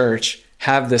in the church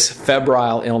have this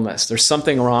febrile illness. There's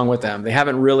something wrong with them. They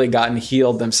haven't really gotten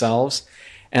healed themselves,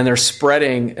 and they're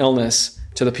spreading illness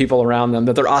to the people around them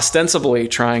that they're ostensibly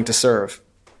trying to serve.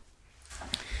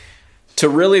 To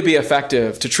truly be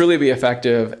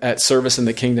effective at service in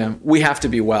the kingdom, we have to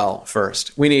be well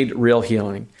first. We need real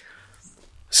healing.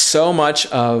 So much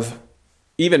of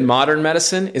even modern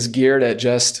medicine is geared at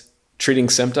just treating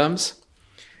symptoms.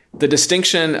 The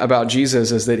distinction about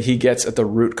Jesus is that he gets at the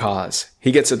root cause.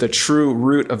 He gets at the true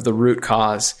root of the root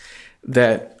cause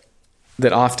that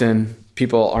often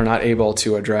people are not able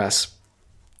to address.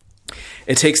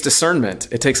 It takes discernment.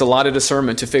 It takes a lot of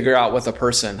discernment to figure out with a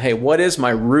person, hey, what is my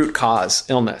root cause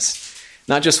illness?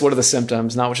 Not just what are the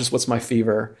symptoms, not just what's my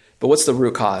fever, but what's the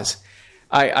root cause?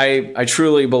 I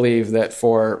truly believe that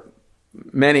for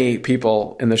many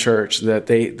people in the church that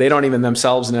they don't even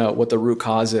themselves know what the root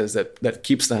cause is that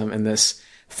keeps them in this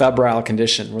febrile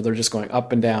condition where they're just going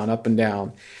up and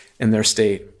down in their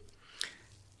state.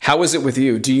 How is it with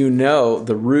you? Do you know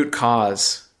the root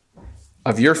cause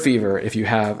of your fever if you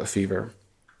have a fever?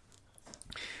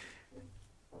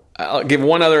 I'll give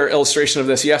one other illustration of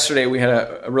this. Yesterday, we had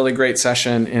a really great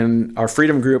session in our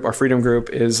Freedom Group. Our Freedom Group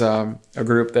is a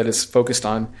group that is focused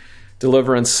on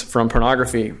deliverance from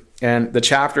pornography. And the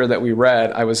chapter that we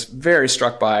read, I was very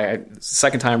struck by.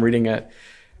 Second time reading it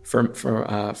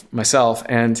for myself.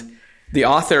 And the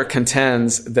author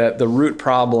contends that the root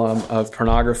problem of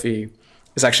pornography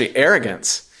is actually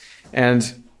arrogance.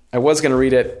 And I was going to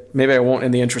read it. Maybe I won't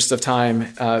in the interest of time.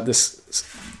 This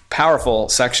powerful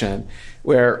section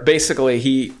where basically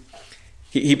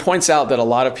he points out that a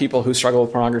lot of people who struggle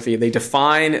with pornography, they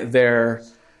define their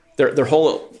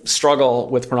whole struggle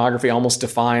with pornography almost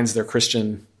defines their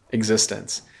Christian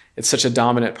existence. It's such a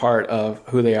dominant part of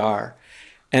who they are.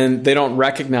 And they don't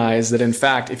recognize that, in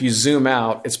fact, if you zoom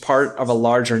out, it's part of a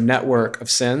larger network of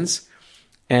sins.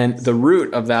 And the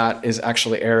root of that is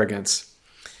actually arrogance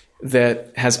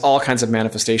that has all kinds of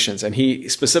manifestations. And he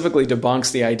specifically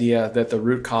debunks the idea that the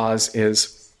root cause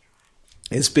is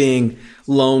being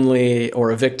lonely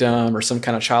or a victim or some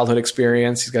kind of childhood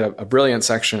experience. He's got a brilliant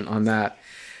section on that.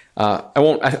 I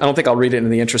don't think I'll read it in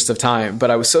the interest of time, but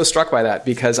I was so struck by that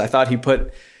because I thought he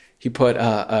put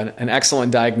an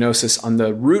excellent diagnosis on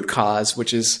the root cause,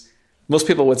 which is, most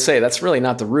people would say that's really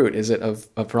not the root, is it, of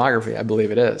pornography? I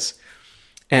believe it is.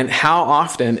 And how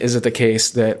often is it the case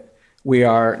that we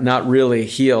are not really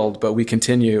healed, but we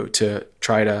continue to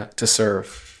try to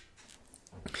serve?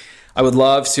 I would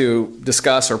love to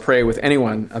discuss or pray with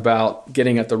anyone about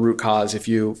getting at the root cause if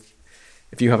you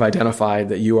have identified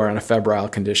that you are in a febrile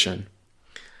condition.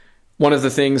 One of the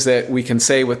things that we can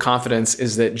say with confidence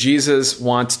is that Jesus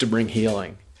wants to bring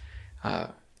healing.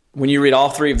 When you read all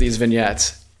three of these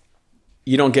vignettes,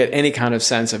 you don't get any kind of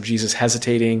sense of Jesus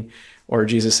hesitating or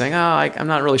Jesus saying, I'm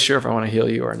not really sure if I want to heal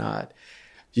you or not.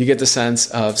 You get the sense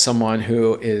of someone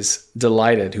who is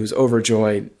delighted, who's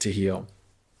overjoyed to heal.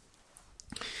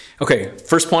 Okay,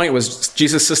 first point was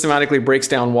Jesus systematically breaks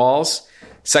down walls.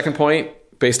 Second point,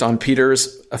 based on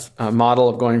Peter's model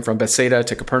of going from Bethsaida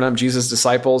to Capernaum, Jesus'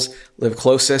 disciples live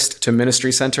closest to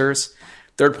ministry centers.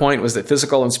 Third point was that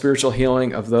physical and spiritual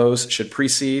healing of those should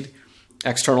precede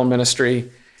external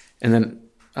ministry. And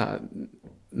then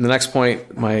The next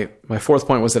point, my fourth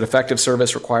point, was that effective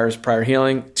service requires prior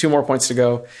healing. 2 more points to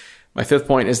go. My fifth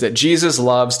point is that Jesus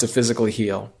loves to physically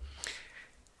heal.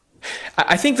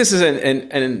 I think this is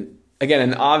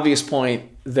an obvious point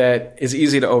that is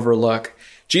easy to overlook.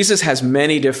 Jesus has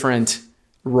many different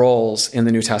roles in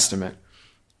the New Testament.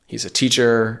 He's a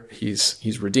teacher,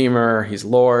 he's Redeemer, he's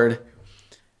Lord.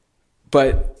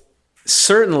 But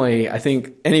certainly, I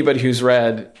think anybody who's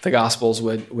read the Gospels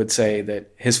would say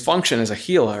that his function as a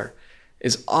healer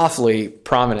is awfully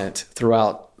prominent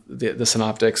throughout the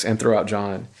Synoptics and throughout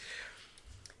John.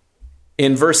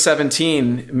 In verse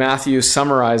 17, Matthew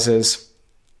summarizes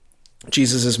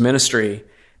Jesus' ministry,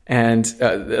 and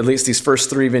at least these first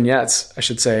 3 vignettes, I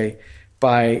should say,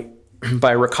 by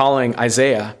recalling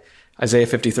Isaiah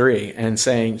 53, and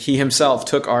saying, he himself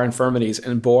took our infirmities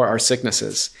and bore our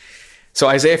sicknesses. So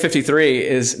Isaiah 53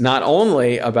 is not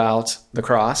only about the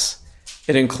cross,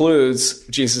 it includes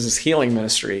Jesus' healing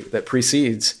ministry that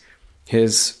precedes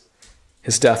his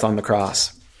death on the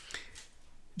cross.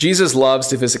 Jesus loves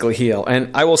to physically heal. And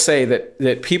I will say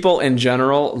that people in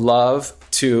general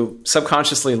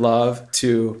subconsciously love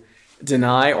to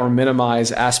deny or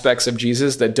minimize aspects of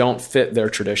Jesus that don't fit their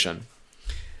tradition.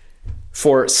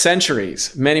 For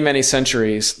centuries, many, many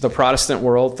centuries, the Protestant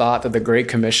world thought that the Great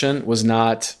Commission was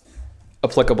not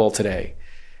applicable today.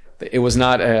 It was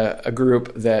not a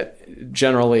group that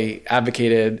generally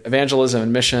advocated evangelism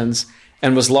and missions,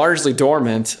 and was largely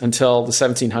dormant until the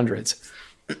 1700s.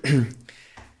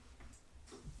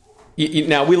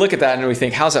 Now, we look at that and we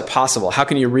think, how's that possible? How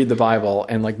can you read the Bible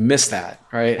and miss that,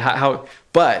 right?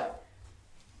 But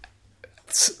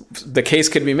the case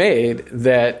could be made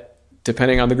that,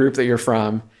 depending on the group that you're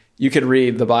from, you could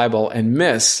read the Bible and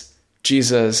miss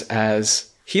Jesus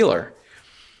as healer.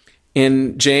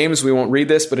 In James, we won't read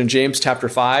this, but in James chapter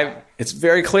 5, it's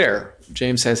very clear.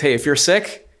 James says, hey, if you're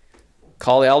sick,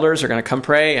 call the elders. They're going to come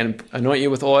pray and anoint you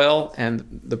with oil,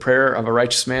 and the prayer of a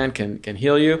righteous man can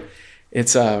heal you.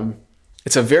 It's a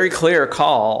very clear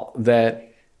call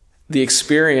that the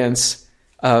experience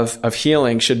of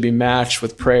healing should be matched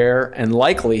with prayer and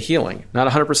likely healing, not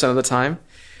 100% of the time.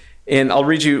 And I'll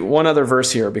read you one other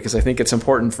verse here because I think it's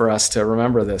important for us to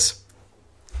remember this.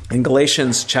 In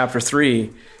Galatians chapter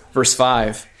 3, verse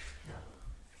 5,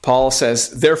 Paul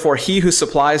says, therefore he who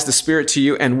supplies the Spirit to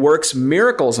you and works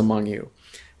miracles among you,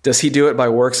 does he do it by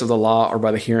works of the law or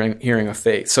by the hearing of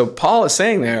faith? So Paul is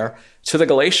saying there to the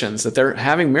Galatians that they're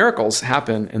having miracles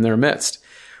happen in their midst.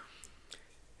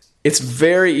 It's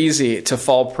very easy to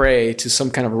fall prey to some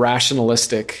kind of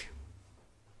rationalistic,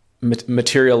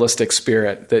 materialistic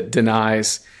spirit that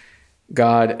denies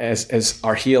God as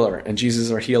our healer and Jesus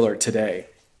our healer today.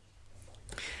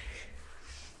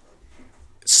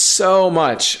 So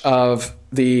much of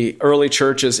the early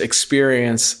church's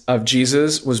experience of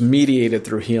Jesus was mediated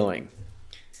through healing.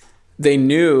 They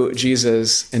knew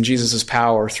Jesus and Jesus'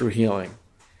 power through healing.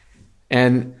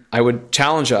 And I would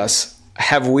challenge us,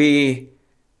 have we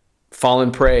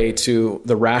fallen prey to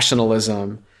the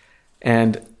rationalism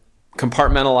and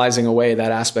compartmentalizing away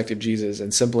that aspect of Jesus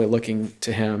and simply looking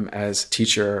to him as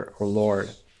teacher or Lord?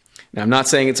 Now, I'm not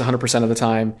saying it's 100% of the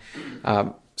time.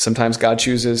 Sometimes God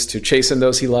chooses to chasten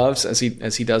those he loves, as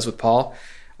he does with Paul.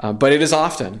 But it is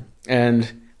often.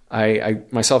 And I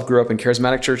myself grew up in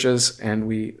charismatic churches, and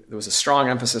there was a strong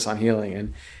emphasis on healing.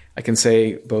 And I can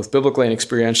say both biblically and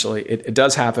experientially, it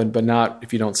does happen, but not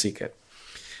if you don't seek it.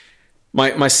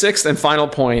 My sixth and final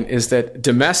point is that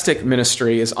domestic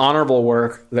ministry is honorable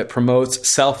work that promotes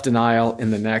self-denial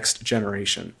in the next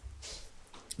generation.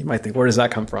 You might think, where does that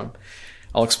come from?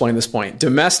 I'll explain this point.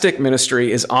 Domestic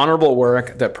ministry is honorable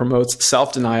work that promotes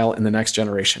self-denial in the next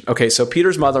generation. Okay, so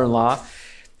Peter's mother-in-law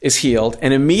is healed,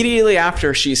 and immediately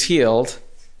after she's healed,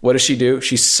 what does she do?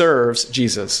 She serves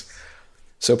Jesus.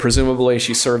 So presumably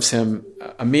she serves him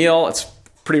a meal. It's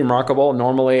pretty remarkable.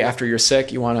 Normally, after you're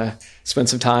sick, you want to spend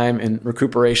some time in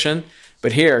recuperation.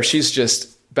 But here, she's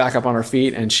just back up on her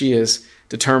feet, and she is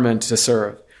determined to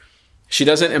serve. She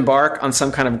doesn't embark on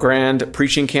some kind of grand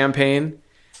preaching campaign.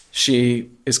 She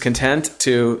is content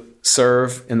to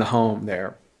serve in the home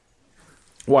there.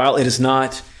 While it is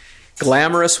not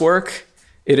glamorous work,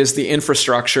 it is the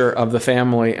infrastructure of the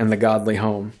family and the godly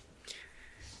home.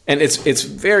 And it's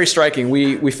very striking.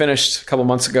 We finished a couple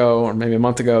months ago, or maybe a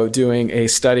month ago, doing a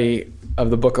study of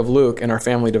the book of Luke in our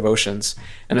family devotions.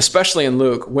 And especially in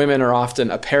Luke, women are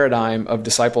often a paradigm of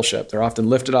discipleship. They're often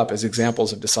lifted up as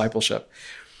examples of discipleship.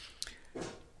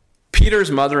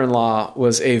 Peter's mother-in-law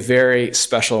was a very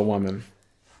special woman.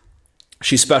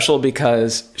 She's special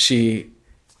because she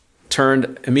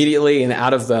turned immediately and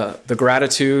out of the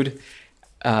gratitude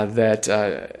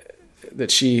that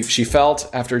she felt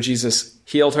after Jesus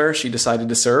healed her, she decided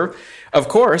to serve. Of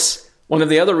course, one of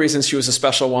the other reasons she was a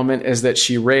special woman is that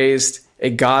she raised a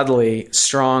godly,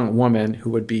 strong woman who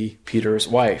would be Peter's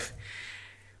wife.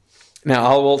 Now,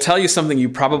 I will tell you something you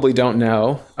probably don't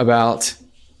know about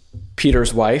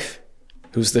Peter's wife,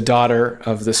 who's the daughter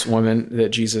of this woman that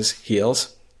Jesus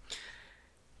heals.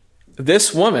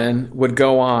 This woman would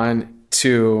go on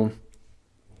to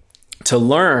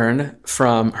learn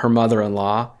from her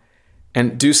mother-in-law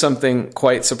and do something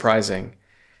quite surprising.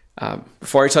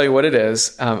 Before I tell you what it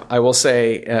is, I will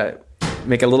say,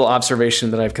 make a little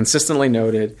observation that I've consistently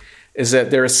noted, is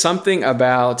that there is something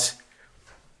about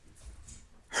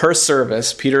her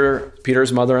service,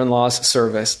 Peter's mother-in-law's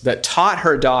service, that taught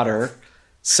her daughter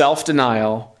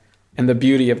self-denial and the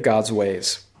beauty of God's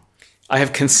ways. I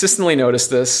have consistently noticed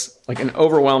this, like an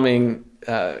overwhelming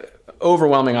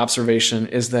observation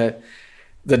is that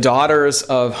the daughters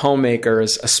of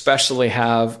homemakers especially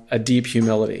have a deep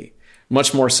humility,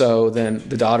 much more so than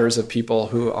the daughters of people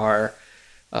who are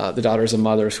the daughters of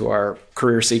mothers who are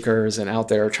career seekers and out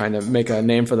there trying to make a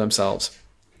name for themselves.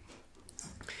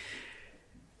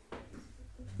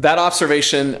 That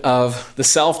observation of the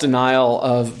self-denial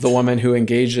of the woman who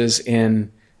engages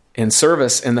in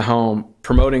service in the home,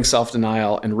 promoting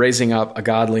self-denial and raising up a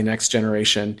godly next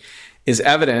generation, is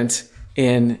evident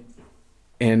in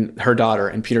her daughter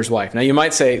and Peter's wife. Now you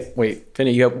might say, wait,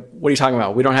 Finny, what are you talking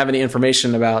about? We don't have any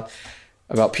information about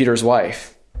Peter's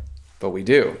wife, but we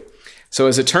do. So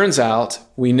as it turns out,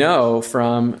 we know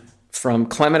from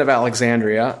Clement of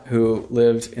Alexandria, who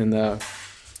lived in the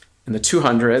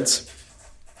 200s,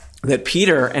 that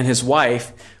Peter and his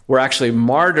wife were actually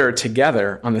martyred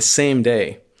together on the same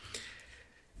day.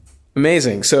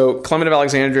 Amazing. So Clement of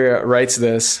Alexandria writes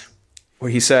this,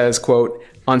 where he says, quote,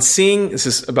 this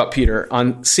is about Peter,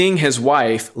 on seeing his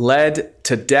wife led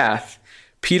to death,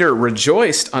 Peter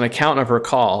rejoiced on account of her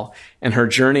call and her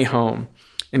journey home,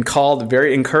 and called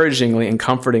very encouragingly and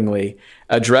comfortingly,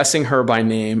 addressing her by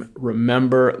name,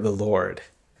 "Remember the Lord."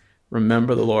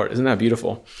 Remember the Lord. Isn't that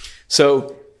beautiful?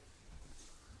 So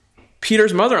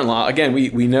Peter's mother-in-law, again,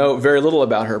 we know very little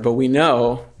about her, but we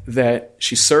know that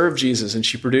she served Jesus and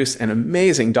she produced an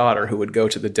amazing daughter who would go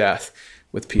to the death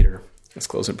with Peter. Let's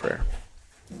close in prayer.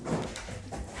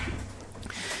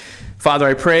 Father,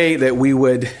 I pray that we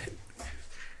would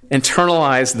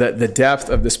internalize the depth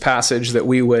of this passage, that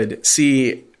we would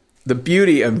see the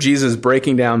beauty of Jesus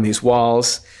breaking down these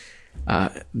walls,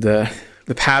 the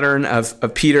pattern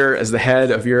of Peter as the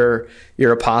head of your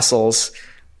apostles,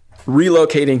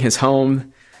 relocating his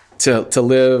home to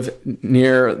live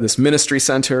near this ministry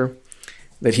center,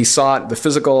 that he sought the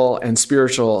physical and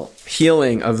spiritual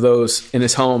healing of those in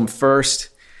his home first,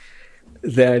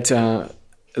 that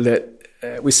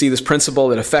we see this principle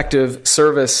that effective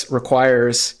service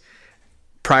requires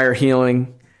prior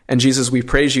healing. And Jesus, we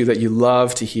praise you that you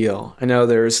love to heal. I know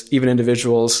there's even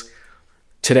individuals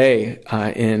today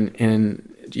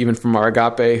even from our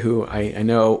agape who I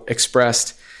know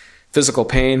expressed physical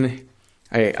pain.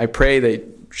 I pray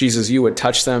that, Jesus, you would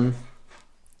touch them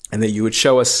and that you would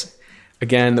show us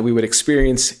again that we would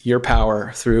experience your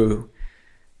power through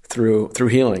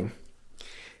healing.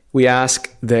 We ask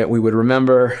that we would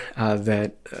remember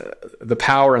that the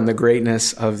power and the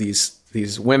greatness of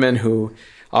these women who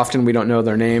often we don't know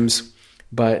their names,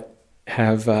 but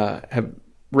have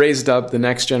raised up the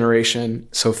next generation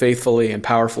so faithfully and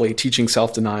powerfully, teaching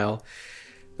self-denial,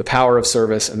 the power of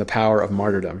service, and the power of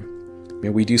martyrdom. May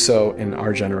we do so in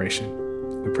our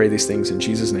generation. We pray these things in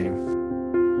Jesus' name.